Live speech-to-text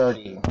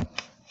30.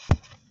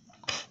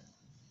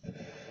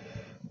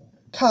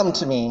 Come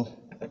to me,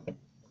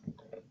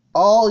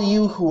 all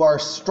you who are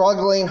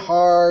struggling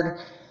hard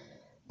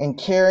and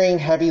carrying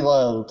heavy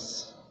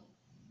loads,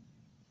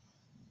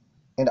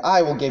 and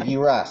I will give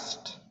you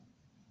rest.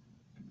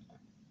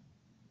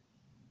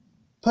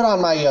 Put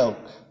on my yoke.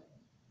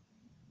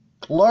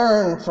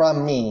 Learn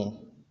from me.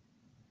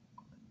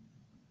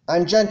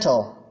 I'm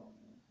gentle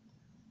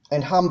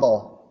and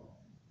humble,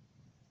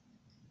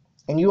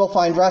 and you will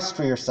find rest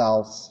for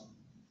yourselves.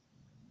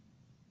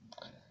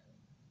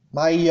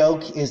 My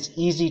yoke is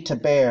easy to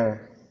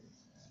bear,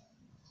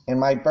 and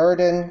my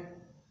burden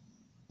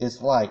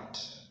is light.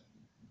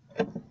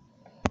 It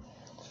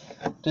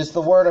is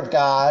the word of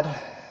God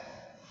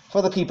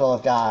for the people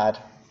of God.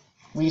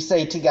 We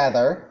say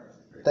together,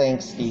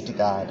 thanks be to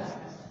God.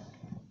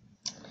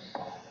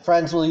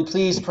 Friends, will you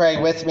please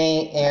pray with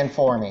me and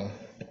for me?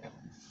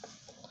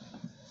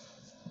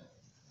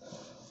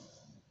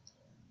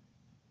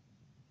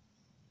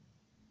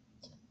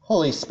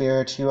 Holy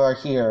Spirit, you are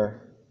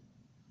here.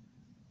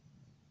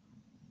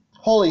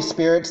 Holy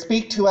Spirit,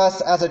 speak to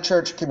us as a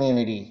church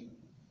community,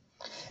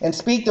 and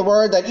speak the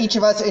word that each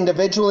of us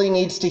individually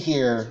needs to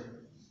hear.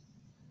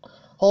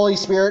 Holy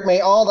Spirit,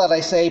 may all that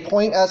I say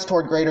point us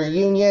toward greater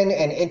union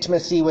and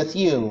intimacy with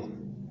you,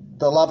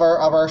 the lover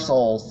of our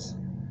souls.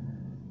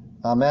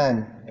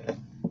 Amen.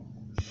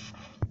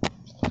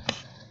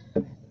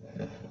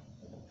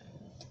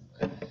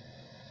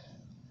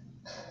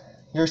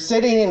 You're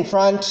sitting in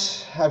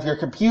front of your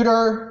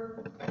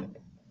computer,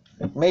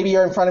 maybe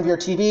you're in front of your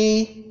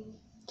TV,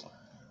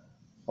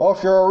 or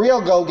if you're a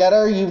real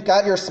go-getter, you've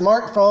got your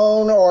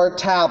smartphone or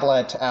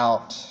tablet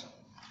out.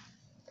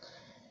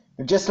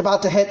 You're just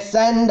about to hit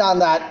send on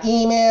that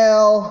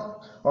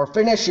email or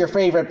finish your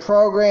favorite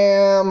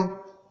program,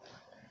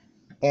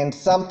 and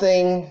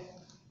something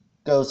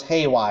goes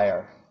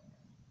haywire.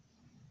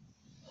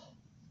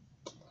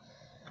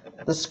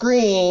 The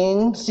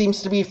screen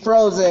seems to be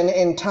frozen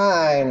in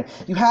time.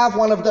 You have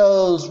one of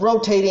those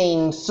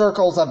rotating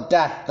circles of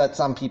death that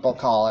some people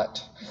call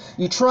it.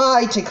 You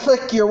try to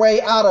click your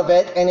way out of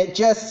it, and it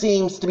just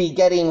seems to be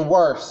getting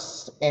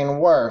worse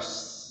and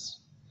worse.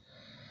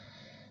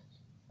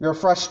 Your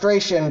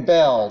frustration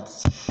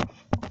builds.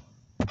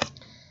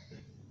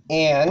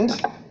 And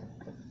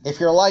if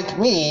you're like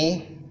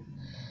me,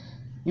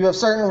 you have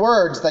certain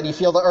words that you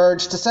feel the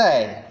urge to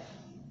say.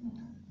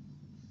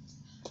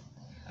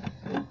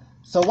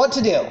 So what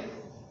to do?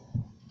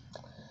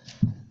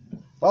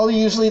 Well,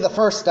 usually the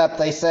first step,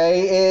 they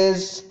say,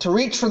 is to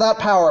reach for that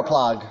power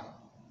plug.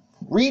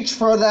 Reach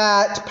for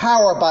that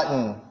power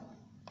button.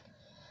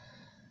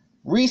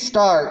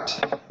 Restart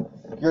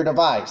your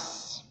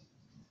device.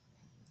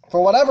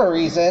 For whatever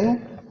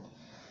reason,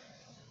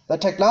 the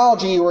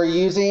technology we're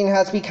using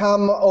has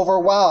become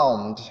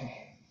overwhelmed,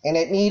 and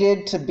it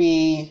needed to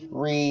be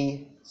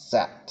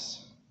reset.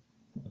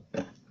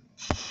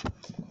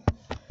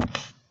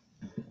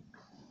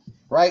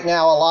 Right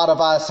now, a lot of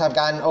us have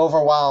gotten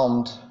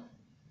overwhelmed,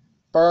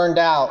 burned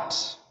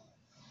out,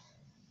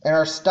 and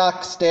are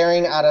stuck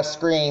staring at a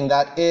screen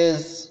that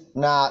is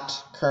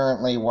not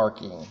currently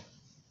working.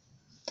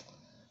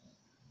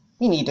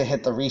 We need to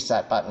hit the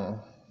reset button.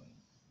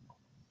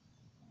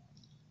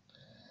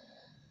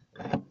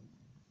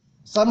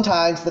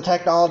 Sometimes the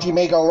technology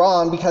may go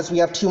wrong because we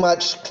have too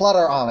much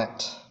clutter on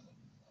it.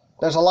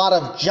 There's a lot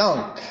of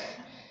junk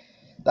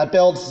that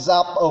builds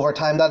up over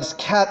time that has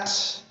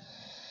kept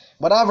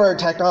whatever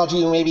technology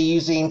you may be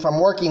using from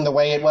working the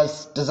way it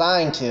was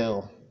designed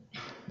to.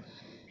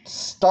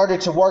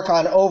 Started to work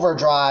on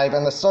overdrive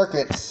and the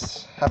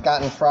circuits have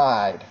gotten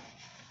fried.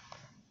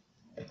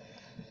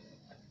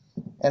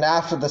 And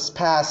after this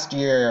past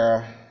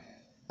year,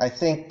 I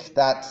think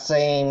that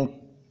same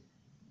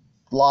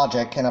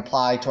logic can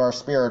apply to our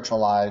spiritual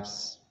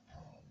lives.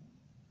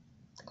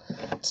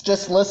 Let's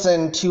just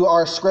listen to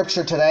our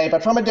scripture today,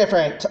 but from a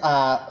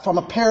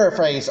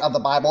paraphrase of the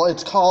Bible.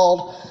 It's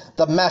called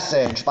The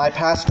Message by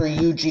Pastor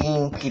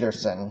Eugene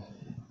Peterson.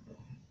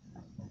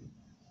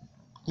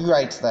 He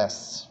writes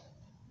this: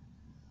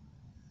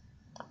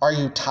 Are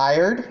you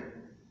tired,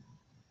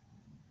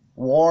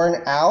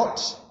 worn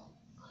out,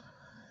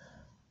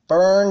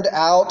 burned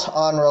out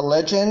on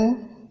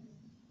religion?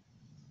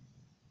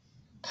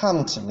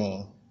 Come to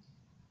me.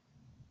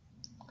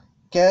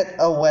 Get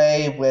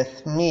away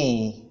with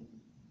me,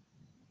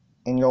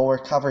 and you'll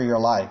recover your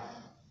life.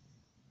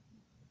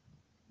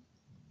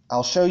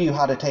 I'll show you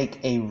how to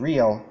take a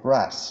real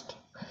rest.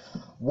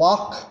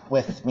 Walk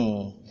with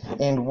me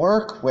and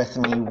work with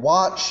me.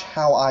 Watch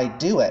how I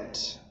do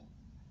it.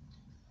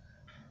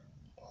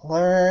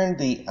 Learn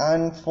the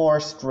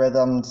unforced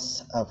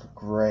rhythms of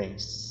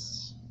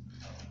grace.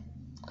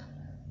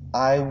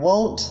 I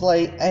won't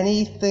lay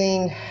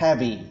anything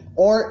heavy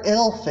or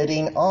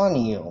ill-fitting on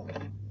you.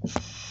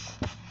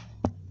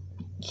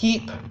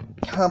 Keep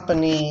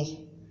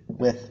company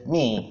with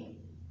me,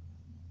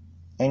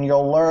 and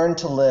you'll learn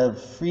to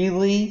live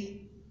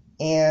freely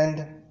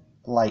and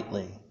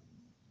lightly.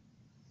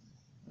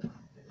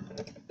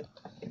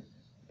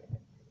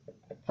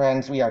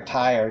 Friends, we are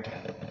tired.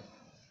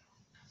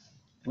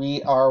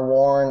 We are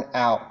worn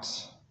out.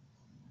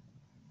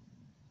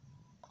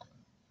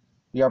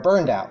 We are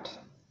burned out.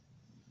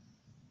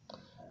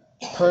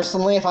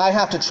 Personally, if I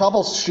have to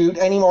troubleshoot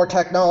any more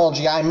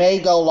technology, I may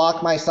go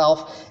lock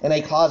myself in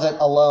a closet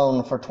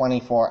alone for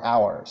 24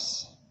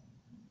 hours.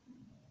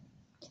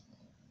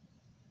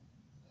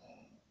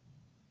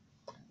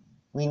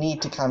 We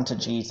need to come to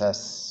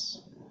Jesus.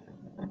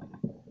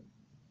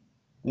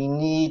 We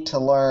need to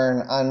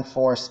learn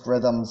unforced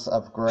rhythms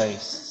of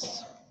grace.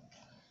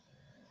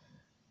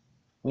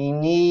 We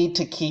need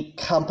to keep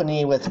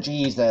company with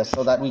Jesus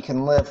so that we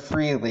can live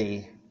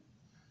freely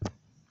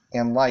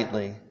and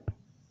lightly.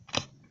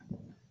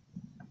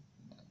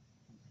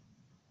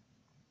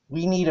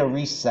 We need a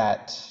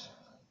reset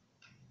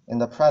in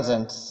the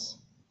presence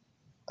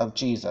of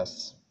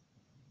Jesus.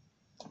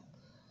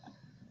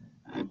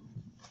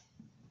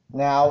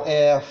 Now,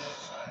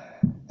 if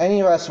any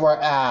of us were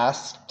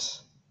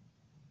asked,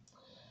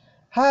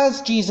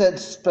 has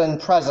Jesus been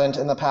present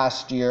in the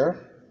past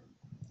year?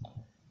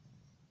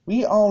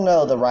 We all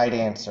know the right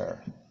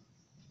answer.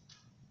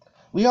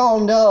 We all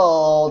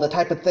know the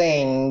type of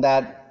thing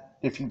that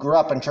if you grew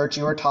up in church,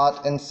 you were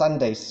taught in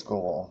Sunday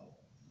school.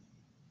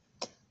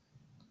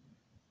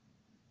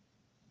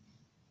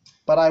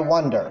 But I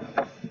wonder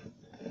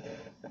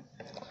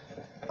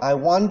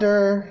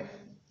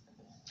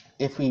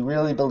if we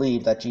really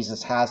believe that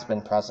Jesus has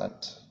been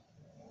present.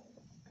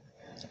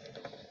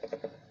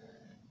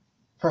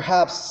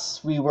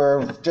 Perhaps we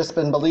were just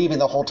been believing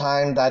the whole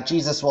time that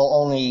Jesus will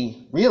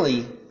only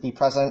really be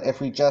present if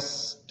we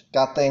just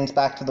got things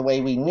back to the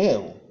way we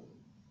knew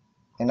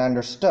and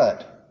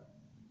understood.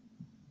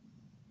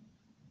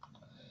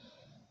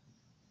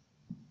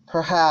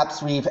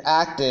 Perhaps we've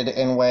acted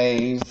in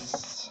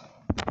ways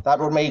that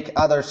would make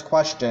others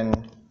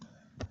question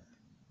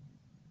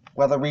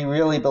whether we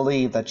really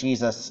believe that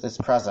Jesus is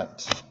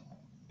present.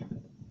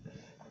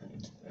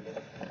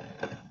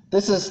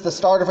 This is the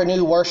start of a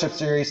new worship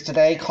series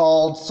today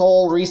called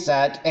Soul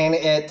Reset, and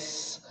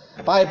it's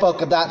by a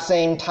book of that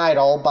same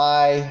title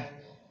by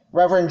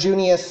Reverend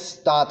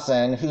Junius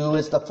Dotson, who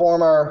is the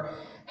former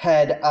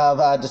head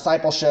of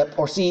discipleship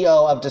or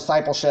CEO of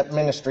Discipleship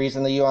Ministries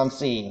in the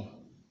UMC.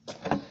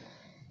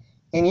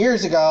 And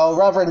years ago,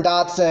 Reverend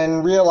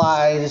Dotson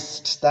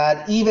realized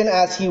that even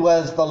as he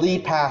was the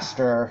lead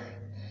pastor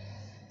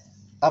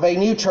of a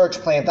new church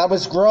plant that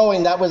was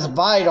growing, that was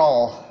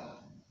vital,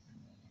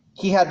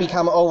 he had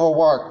become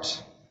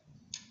overworked,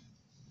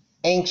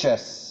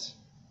 anxious,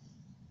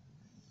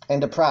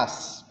 and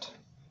depressed.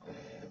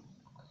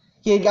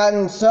 He had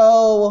gotten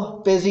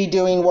so busy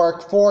doing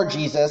work for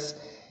Jesus,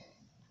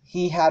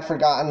 he had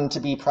forgotten to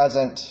be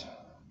present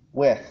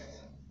with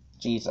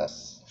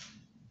Jesus.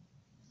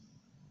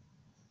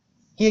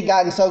 He had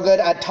gotten so good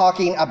at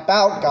talking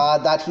about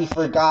God that he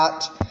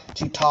forgot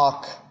to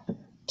talk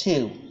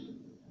to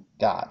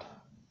God.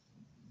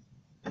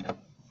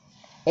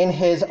 In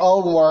his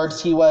own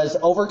words, he was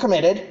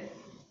overcommitted,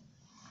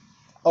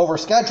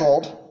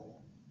 overscheduled,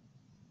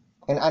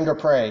 and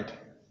underprayed.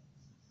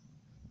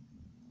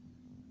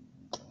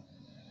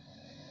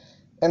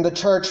 In the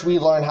church, we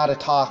learn how to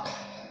talk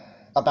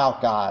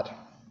about God.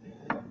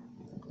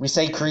 We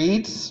say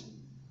creeds,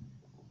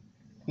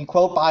 we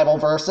quote Bible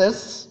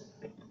verses,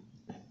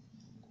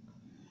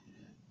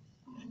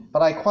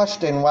 but I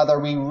question whether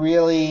we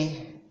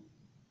really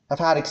have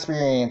had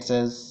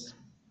experiences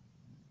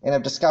and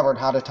have discovered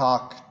how to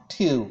talk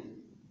to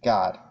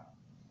God.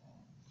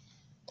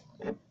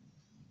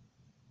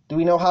 Do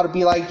we know how to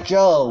be like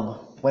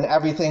Job when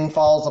everything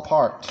falls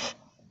apart?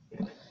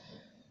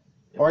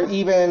 Or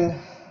even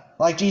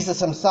like Jesus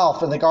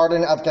himself in the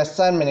Garden of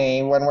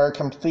Gethsemane when we're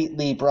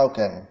completely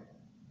broken?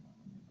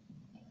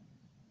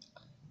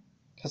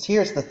 Because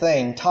here's the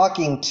thing,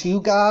 talking to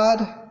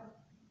God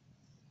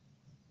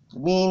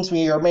means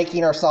we are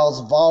making ourselves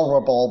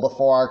vulnerable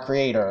before our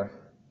Creator.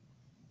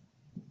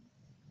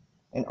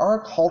 And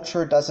our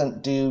culture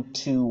doesn't do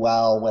too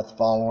well with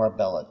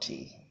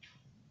vulnerability.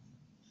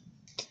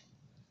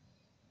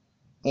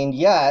 And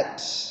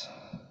yet,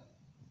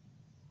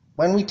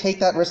 when we take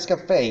that risk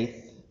of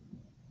faith,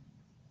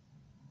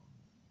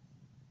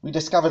 we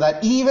discover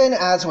that even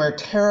as we're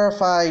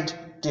terrified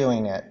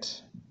doing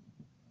it,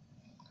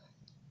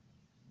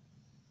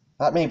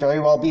 that may very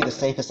well be the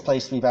safest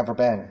place we've ever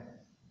been.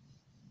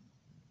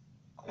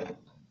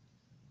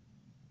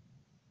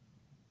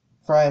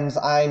 Friends,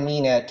 I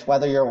mean it,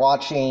 whether you're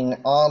watching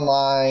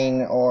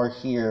online or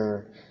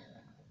here.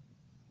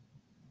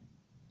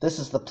 This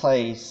is a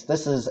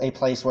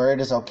place where it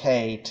is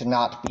okay to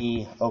not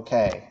be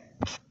okay.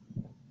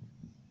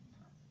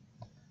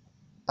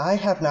 I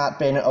have not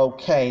been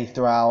okay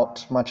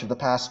throughout much of the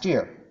past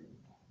year.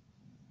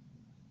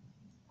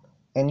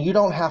 And you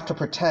don't have to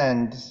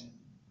pretend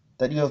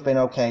that you have been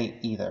okay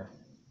either.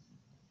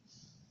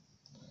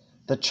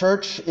 The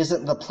church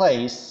isn't the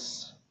place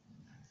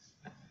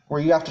where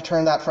you have to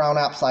turn that frown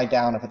upside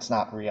down if it's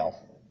not real.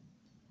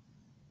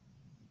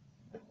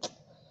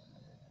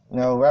 You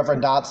know,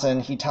 Reverend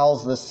Dotson, he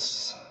tells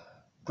this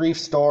brief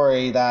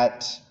story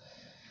that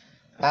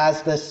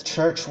as this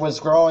church was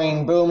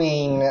growing,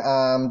 booming,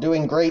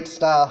 doing great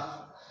stuff,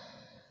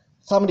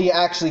 somebody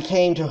actually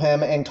came to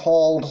him and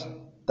told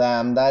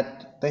them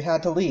that they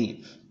had to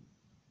leave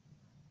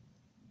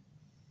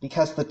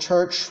because the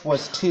church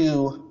was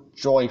too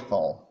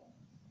joyful,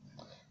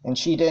 and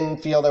she didn't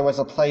feel there was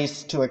a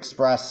place to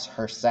express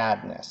her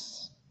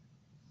sadness.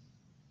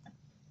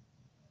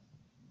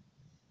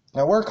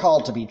 Now, we're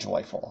called to be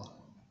joyful,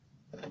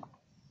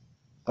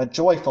 but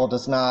joyful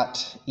does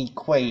not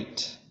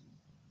equate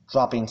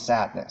dropping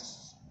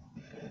sadness.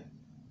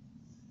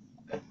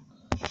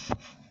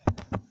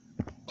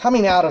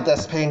 Coming out of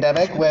this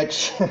pandemic,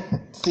 which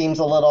seems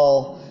a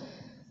little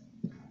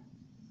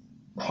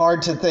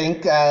hard to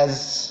think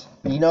as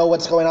we know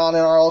what's going on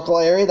in our local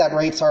area, that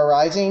rates are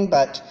rising,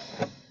 but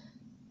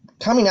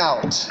coming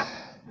out,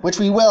 which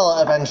we will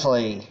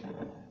eventually,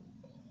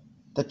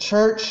 the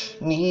church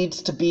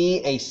needs to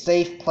be a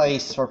safe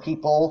place for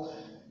people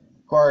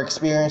who are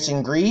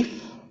experiencing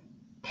grief,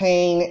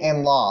 pain,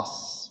 and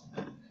loss.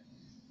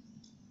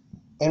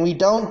 And we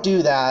don't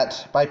do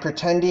that by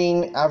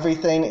pretending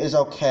everything is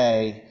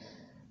okay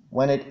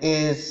when it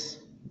is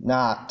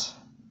not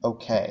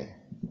okay.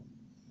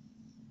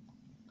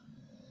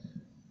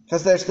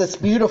 Because there's this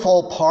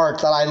beautiful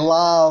part that I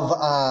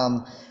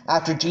love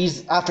after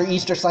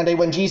Easter Sunday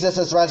when Jesus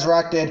is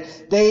resurrected.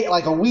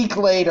 Like a week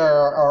later,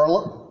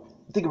 or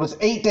I think it was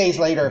 8 days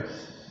later,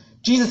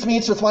 Jesus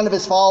meets with one of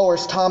his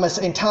followers, Thomas,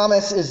 and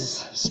Thomas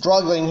is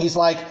struggling. He's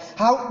like,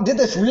 how did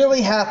this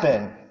really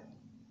happen?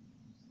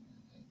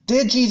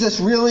 Did Jesus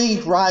really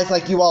rise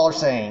like you all are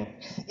saying?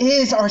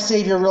 Is our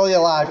Savior really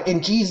alive?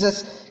 And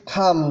Jesus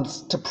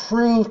comes to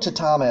prove to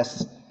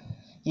Thomas.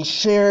 He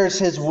shares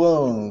his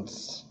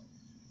wounds.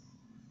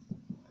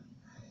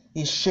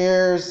 He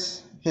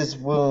shares his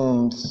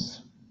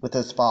wounds with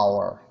his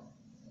follower.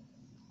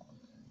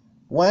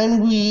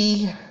 When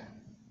we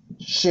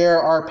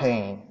share our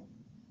pain,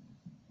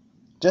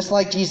 just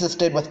like Jesus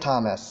did with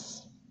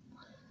Thomas,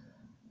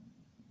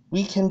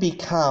 we can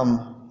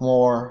become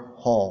more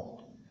whole.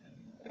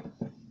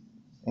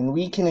 And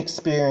we can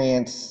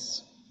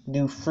experience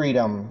new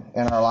freedom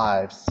in our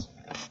lives.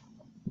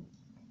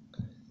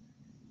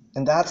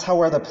 And that's how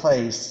we're the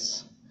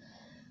place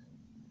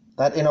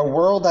that in a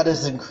world that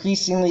is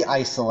increasingly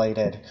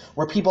isolated,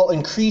 where people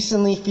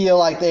increasingly feel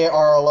like they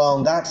are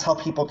alone, that's how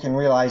people can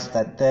realize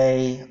that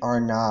they are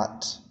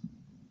not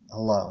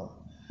alone.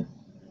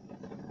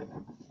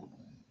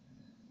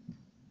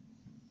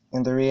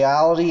 And the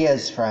reality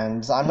is,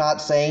 friends, I'm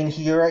not saying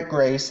here at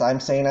Grace, I'm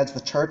saying as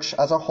the church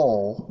as a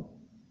whole,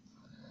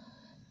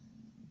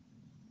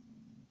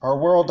 our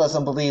world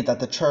doesn't believe that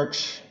the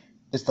church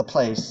is the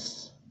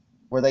place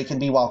where they can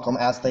be welcome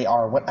as they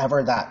are,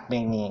 whatever that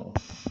may mean.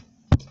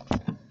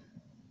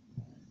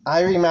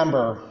 I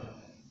remember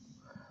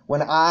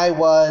when I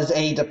was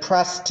a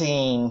depressed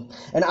teen,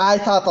 and I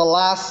thought the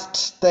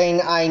last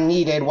thing I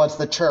needed was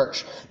the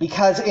church,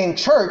 because in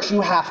church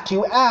you have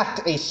to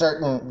act a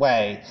certain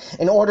way.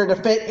 In order to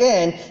fit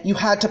in, you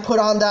had to put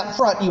on that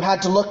front, you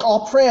had to look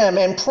all prim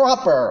and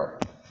proper.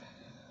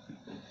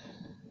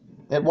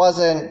 It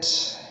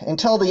wasn't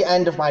until the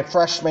end of my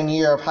freshman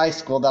year of high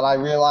school that I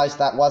realized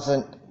that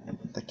wasn't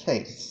the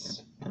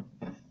case.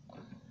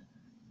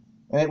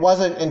 And it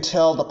wasn't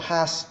until the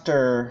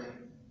pastor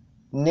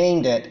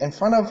named it in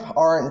front of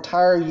our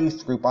entire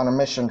youth group on a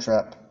mission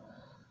trip,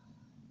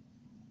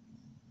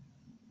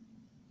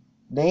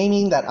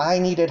 naming that I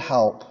needed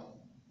help,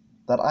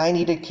 that I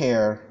needed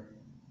care,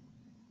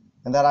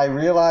 and that I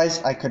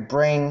realized I could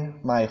bring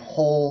my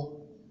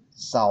whole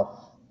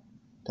self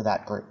to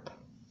that group.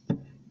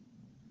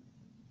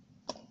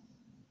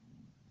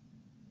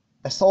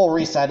 A soul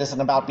reset isn't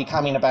about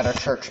becoming a better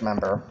church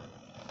member.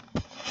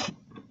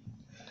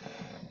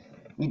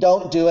 We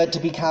don't do it to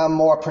become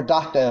more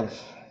productive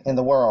in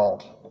the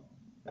world.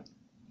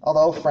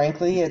 Although,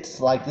 frankly, it's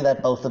likely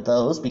that both of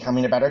those,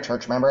 becoming a better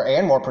church member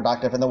and more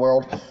productive in the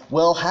world,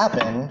 will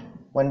happen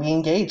when we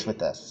engage with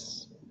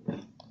this.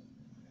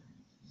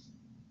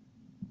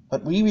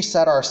 But we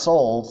reset our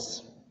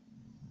souls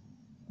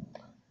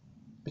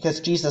because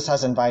Jesus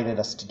has invited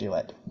us to do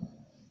it.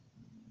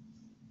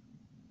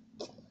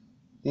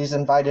 He's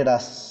invited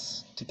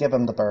us to give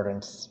him the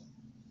burdens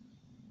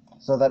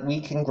so that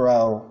we can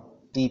grow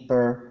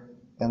deeper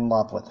in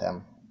love with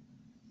him.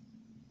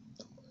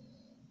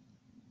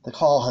 The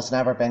call has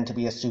never been to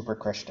be a super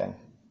Christian,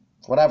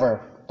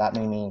 whatever that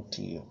may mean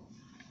to you.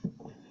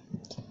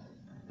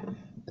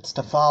 It's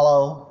to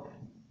follow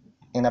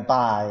and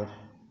abide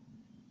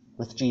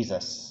with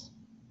Jesus.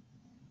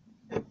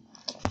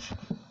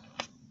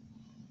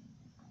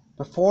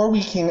 Before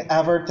we can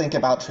ever think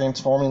about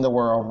transforming the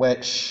world,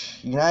 which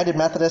United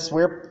Methodists,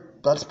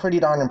 that's pretty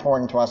darn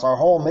important to us. Our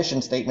whole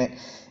mission statement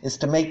is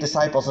to make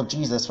disciples of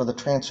Jesus for the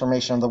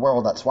transformation of the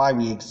world. That's why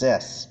we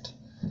exist.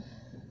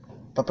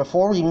 But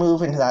before we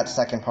move into that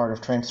second part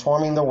of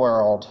transforming the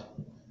world,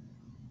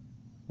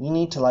 we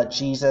need to let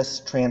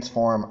Jesus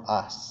transform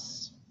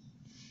us.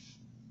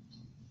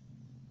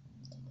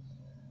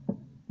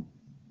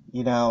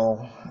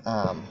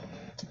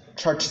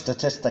 church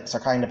statistics are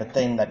kind of a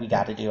thing that we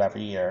got to do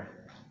every year.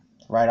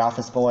 Right,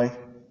 office boy?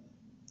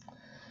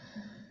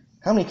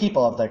 How many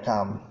people have there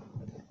come?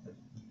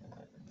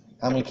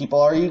 How many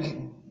people are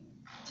you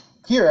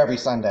here every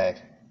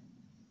Sunday?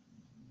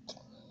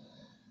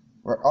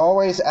 We're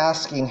always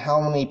asking how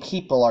many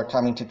people are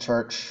coming to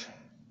church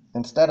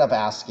instead of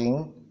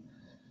asking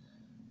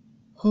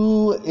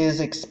who is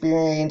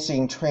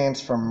experiencing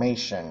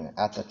transformation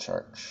at the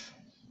church.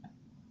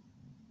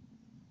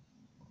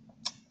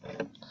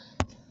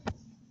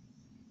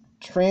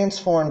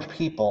 Transformed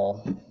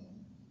people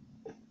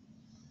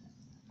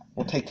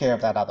will take care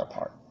of that other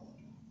part.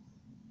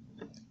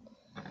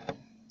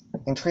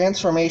 And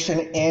transformation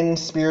in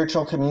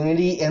spiritual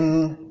community,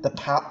 in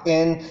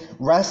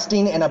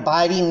resting and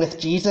abiding with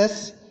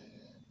Jesus,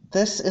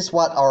 this is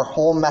what our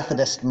whole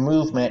Methodist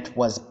movement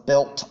was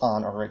built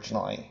on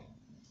originally.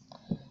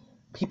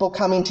 People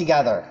coming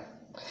together,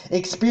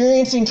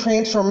 experiencing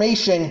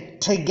transformation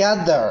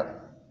together.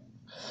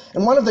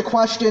 And one of the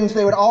questions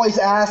they would always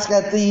ask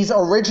at these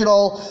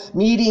original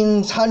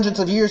meetings hundreds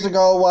of years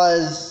ago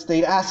was,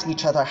 they'd ask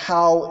each other,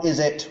 how is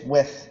it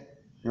with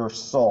your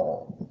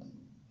soul?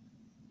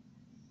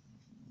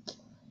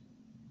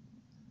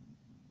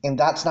 And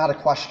that's not a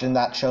question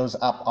that shows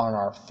up on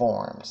our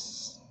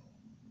forms,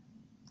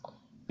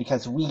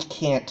 because we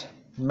can't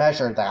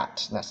measure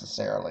that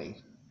necessarily.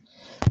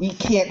 We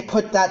can't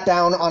put that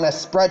down on a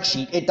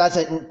spreadsheet. It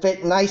doesn't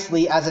fit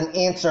nicely as an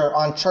answer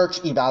on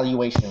church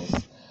evaluations.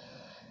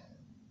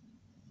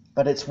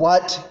 But it's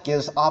what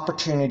gives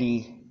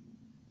opportunity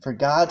for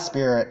God's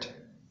Spirit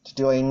to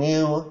do a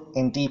new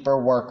and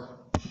deeper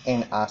work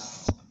in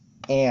us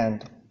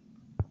and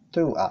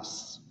through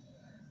us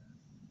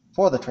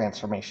for the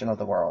transformation of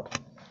the world.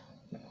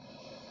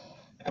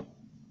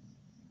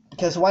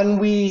 Because when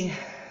we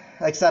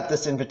accept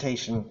this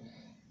invitation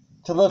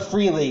to live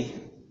freely,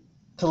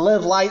 to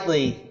live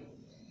lightly,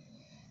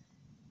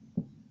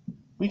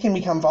 we can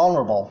become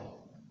vulnerable.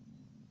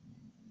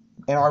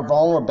 And our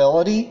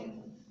vulnerability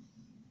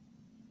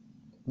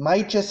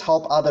might just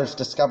help others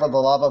discover the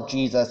love of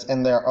Jesus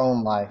in their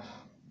own life.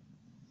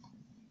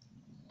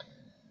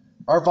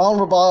 Our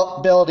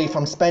vulnerability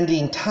from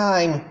spending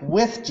time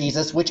with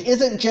Jesus, which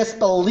isn't just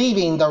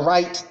believing the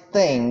right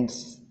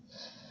things,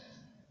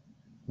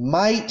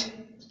 might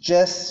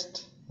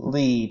just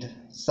lead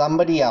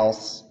somebody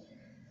else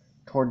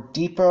toward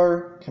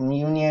deeper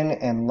communion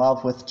and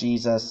love with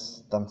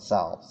Jesus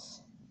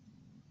themselves.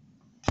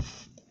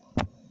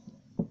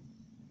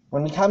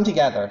 When we come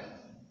together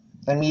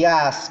and we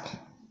ask,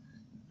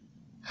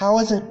 how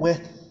is it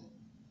with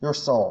your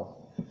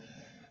soul?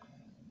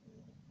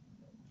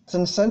 It's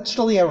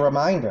essentially a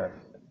reminder.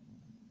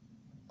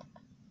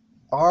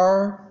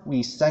 Are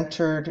we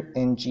centered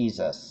in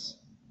Jesus?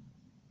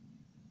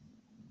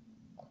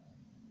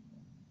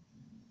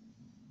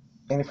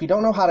 And if you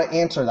don't know how to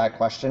answer that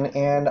question,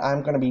 and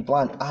I'm going to be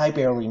blunt, I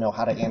barely know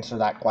how to answer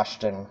that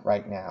question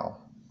right now,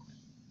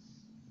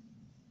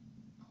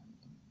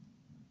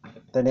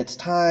 then it's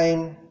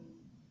time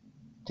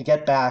to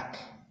get back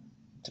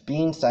to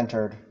being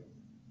centered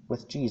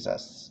with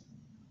Jesus.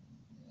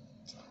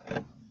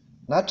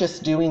 Not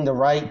just doing the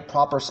right,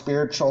 proper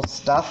spiritual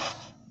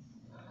stuff,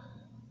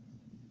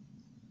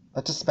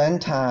 but to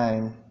spend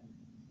time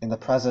in the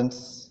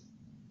presence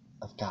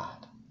of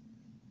God.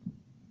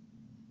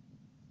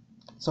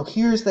 So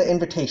here's the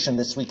invitation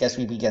this week as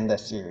we begin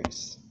this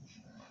series.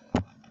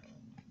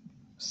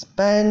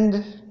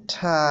 Spend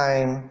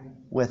time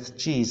with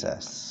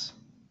Jesus.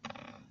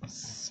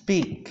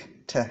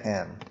 Speak to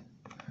him.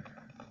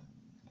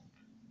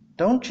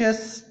 Don't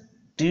just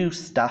do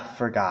stuff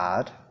for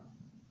God.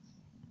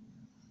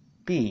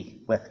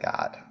 Be with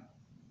God.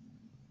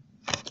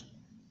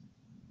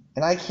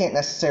 And I can't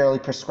necessarily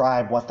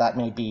prescribe what that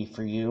may be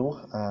for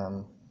you.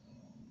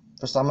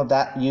 For some of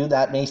you,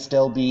 that may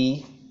still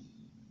be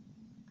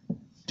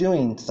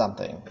doing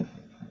something.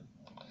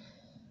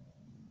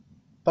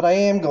 But I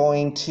am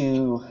going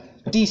to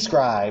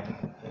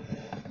describe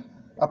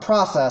a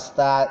process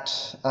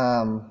that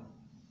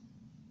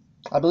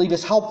I believe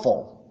is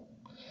helpful.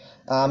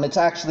 It's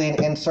actually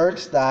an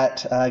insert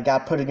that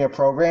got put in your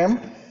program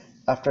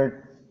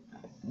after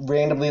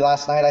randomly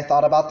last night I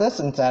thought about this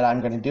and said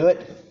I'm going to do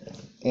it.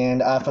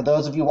 And for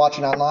those of you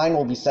watching online,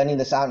 we'll be sending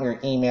this out in your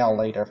email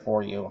later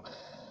for you.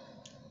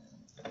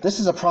 This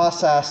is a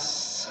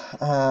process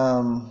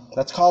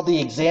that's called the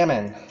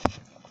Examen.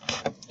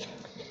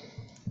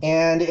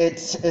 And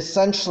it's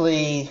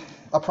essentially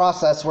a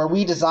process where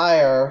we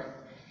desire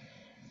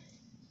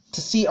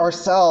to see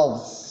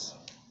ourselves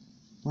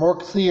more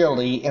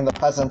clearly in the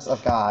presence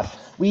of God.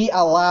 We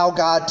allow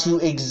God to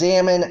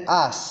examine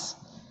us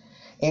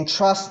and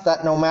trust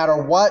that no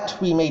matter what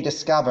we may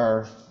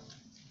discover,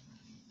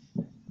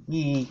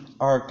 we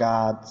are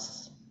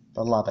God's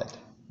beloved.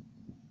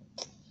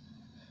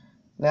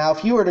 Now,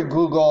 if you were to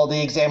Google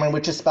the Examen,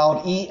 which is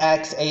spelled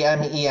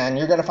E-X-A-M-E-N,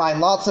 you're going to find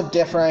lots of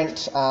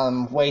different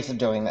ways of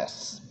doing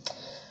this.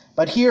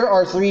 But here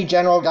are 3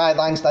 general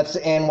guidelines that's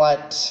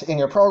in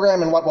your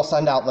program and what we'll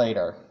send out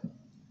later.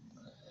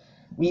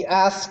 We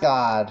ask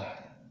God,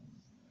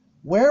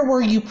 Where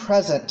were you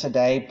present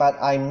today, but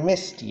I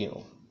missed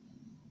you?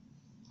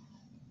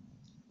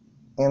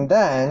 And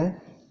then,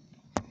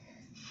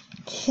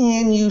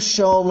 can you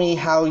show me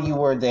how you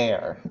were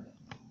there?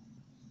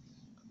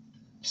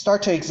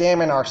 Start to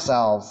examine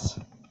ourselves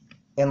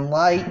in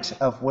light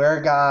of where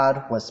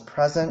God was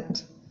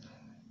present,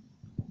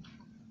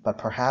 but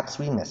perhaps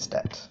we missed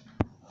it.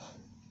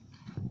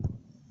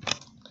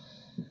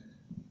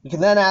 You can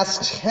then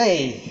ask,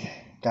 hey,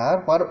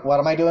 God, what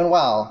am I doing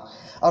well?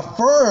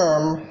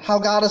 Affirm how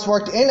God has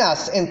worked in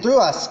us and through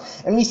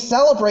us, and we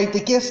celebrate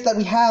the gifts that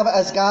we have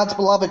as God's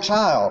beloved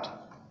child.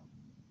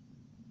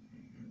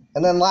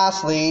 And then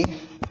lastly,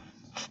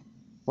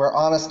 we're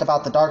honest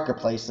about the darker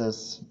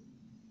places.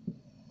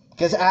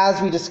 Because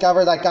as we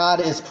discover that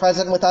God is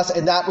present with us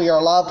and that we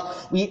are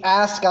loved, we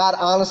ask God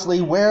honestly,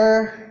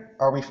 where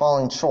are we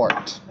falling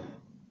short?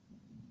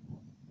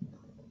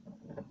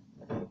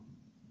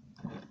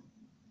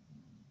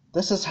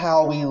 This is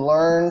how we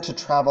learn to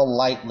travel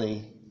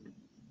lightly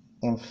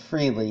and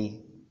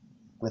freely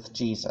with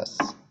Jesus.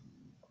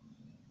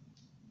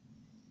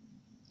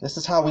 This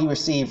is how we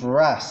receive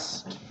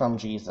rest from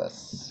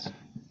Jesus.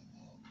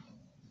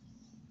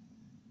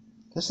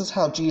 This is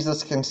how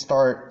Jesus can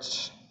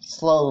start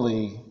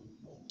slowly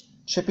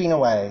chipping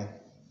away,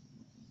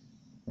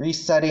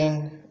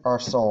 resetting our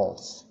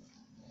souls.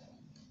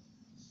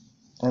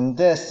 And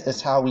this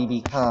is how we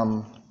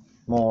become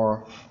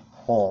more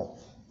whole.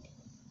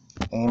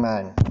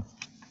 Amen.